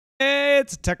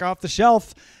It's Tech Off the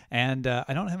Shelf, and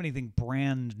I don't have anything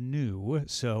brand new,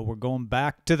 so we're going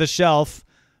back to the shelf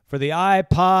for the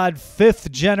iPod 5th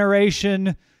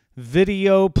generation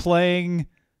video playing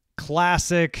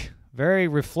classic, very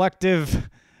reflective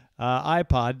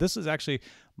iPod. This is actually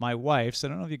my wife's. I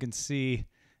don't know if you can see.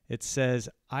 It says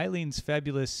Eileen's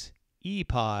Fabulous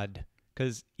ePod,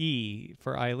 because E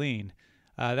for Eileen.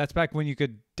 That's back when you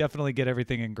could definitely get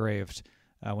everything engraved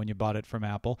when you bought it from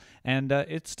Apple, and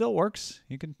it still works.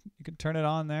 You can turn it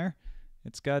on there.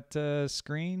 It's got a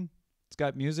screen. It's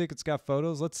got music. It's got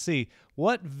photos. Let's see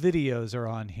what videos are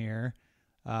on here.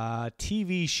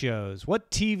 TV shows. What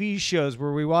TV shows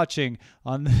were we watching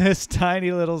on this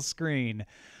tiny little screen?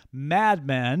 Mad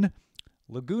Men,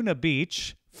 Laguna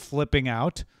Beach, Flipping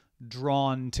Out,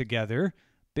 Drawn Together,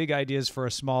 Big Ideas for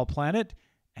a Small Planet,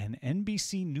 and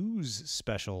NBC News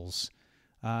specials.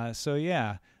 So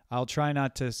yeah, I'll try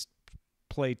not to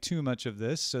play too much of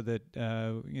this so that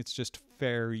it's just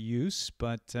fair use,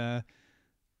 but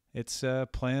it's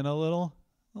playing a little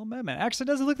Mad Men. Actually, it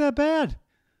doesn't look that bad.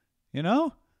 You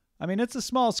know? I mean, it's a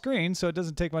small screen, so it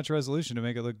doesn't take much resolution to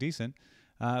make it look decent.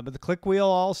 But the click wheel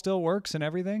all still works and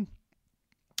everything.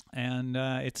 And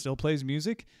it still plays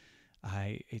music.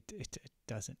 It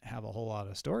doesn't have a whole lot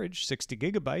of storage, 60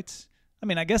 gigabytes. I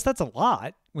mean, I guess that's a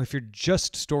lot if you're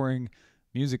just storing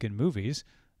music and movies.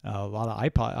 A lot of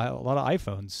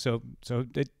iPhones. So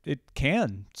it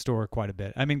can store quite a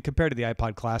bit. I mean, compared to the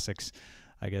iPod Classics,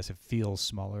 I guess it feels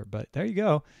smaller, but there you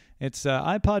go. It's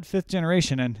iPod 5th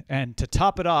generation, and to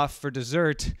top it off for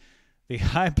dessert, the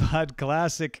iPod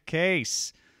Classic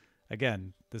case.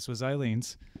 Again, this was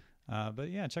Eileen's,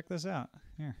 but yeah, check this out.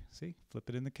 Here, see, flip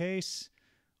it in the case.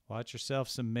 Watch yourself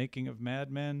some Making of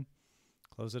Mad Men.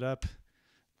 Close it up.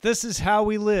 This is how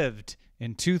we lived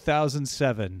in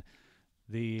 2007.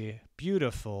 The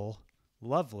beautiful,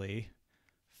 lovely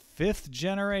 5th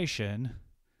generation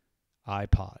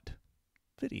iPod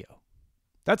video.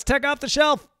 That's Tech Off the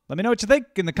Shelf. Let me know what you think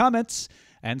in the comments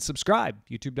and subscribe.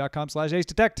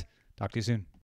 YouTube.com/AceDetect. Talk to you soon.